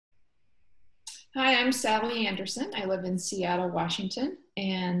Hi, I'm Sally Anderson. I live in Seattle, Washington,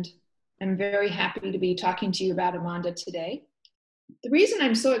 and I'm very happy to be talking to you about Amanda today. The reason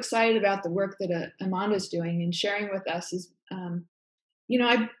I'm so excited about the work that Amanda's doing and sharing with us is,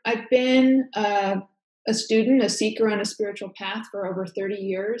 I've been a student, a seeker on a spiritual path for over 30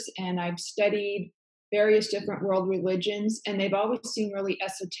 years, and I've studied various different world religions, and they've always seemed really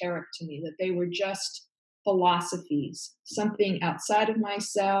esoteric to me, that they were just philosophies, something outside of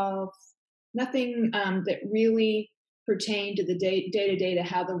myself, nothing that really pertained to the day to day to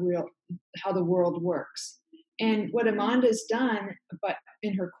how the world works. And what Amanda's done, but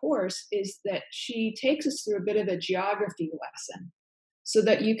in her course, is that she takes us through a bit of a geography lesson so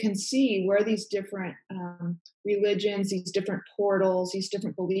that you can see where these different religions, these different portals, these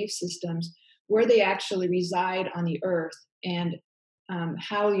different belief systems, where they actually reside on the earth and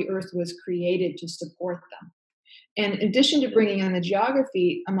how the earth was created to support them. And in addition to bringing in the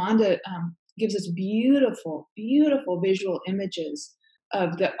geography, Amanda gives us beautiful, beautiful visual images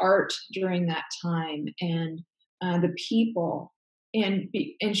of the art during that time and the people. And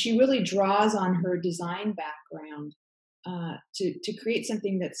she really draws on her design background to create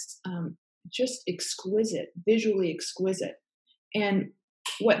something that's just exquisite, visually exquisite. And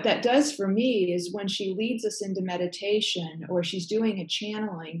what that does for me is when she leads us into meditation or she's doing a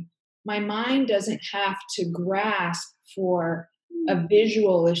channeling, my mind doesn't have to grasp for a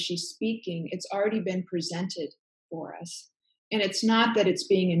visual as she's speaking. It's already been presented for us. And it's not that it's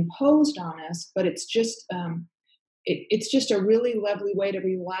being imposed on us, but it's just a really lovely way to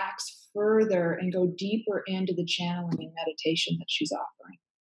relax further and go deeper into the channeling and meditation that she's offering.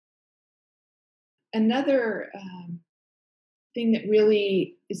 Another thing that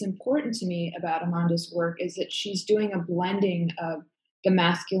really is important to me about Amanda's work is that she's doing a blending of the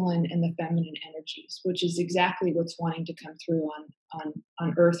masculine and the feminine energies, which is exactly what's wanting to come through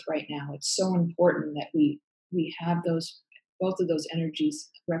on Earth right now. It's so important that we have those both of those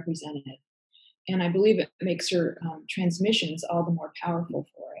energies represented, and I believe it makes her transmissions all the more powerful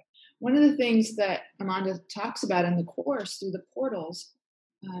for it. One of the things that Amanda talks about in the course through the portals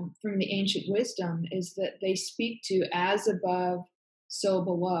from the ancient wisdom is that they speak to as above, so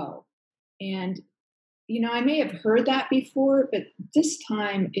below. And, I may have heard that before, but this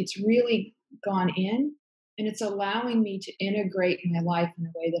time it's really gone in and it's allowing me to integrate my life in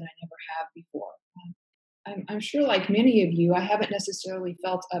a way that I never have before. I'm sure, like many of you, I haven't necessarily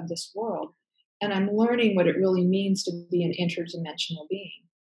felt of this world, and I'm learning what it really means to be an interdimensional being.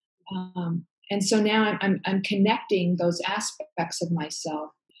 And so now I'm connecting those aspects of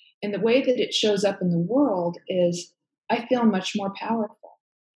myself. And the way that it shows up in the world is I feel much more powerful.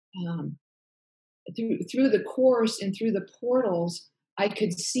 Um, through the course and through the portals, I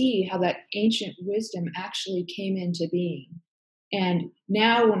could see how that ancient wisdom actually came into being. And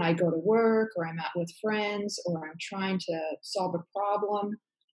now, when I go to work or I'm out with friends or I'm trying to solve a problem,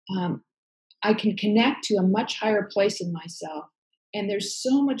 um, I can connect to a much higher place in myself. And there's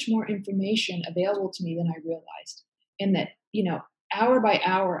so much more information available to me than I realized. And that, hour by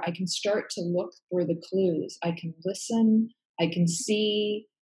hour, I can start to look for the clues. I can listen, I can see.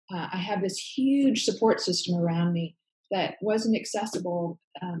 I have this huge support system around me that wasn't accessible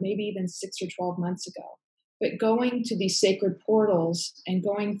maybe even 6 or 12 months ago. But going to these sacred portals and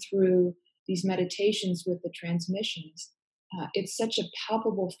going through these meditations with the transmissions, it's such a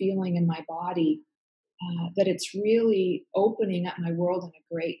palpable feeling in my body that it's really opening up my world in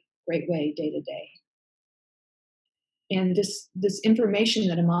a great, great way day to day. And this information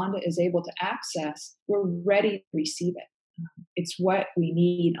that Amanda is able to access, we're ready to receive it. It's what we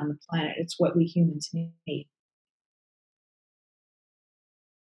need on the planet. It's what we humans need.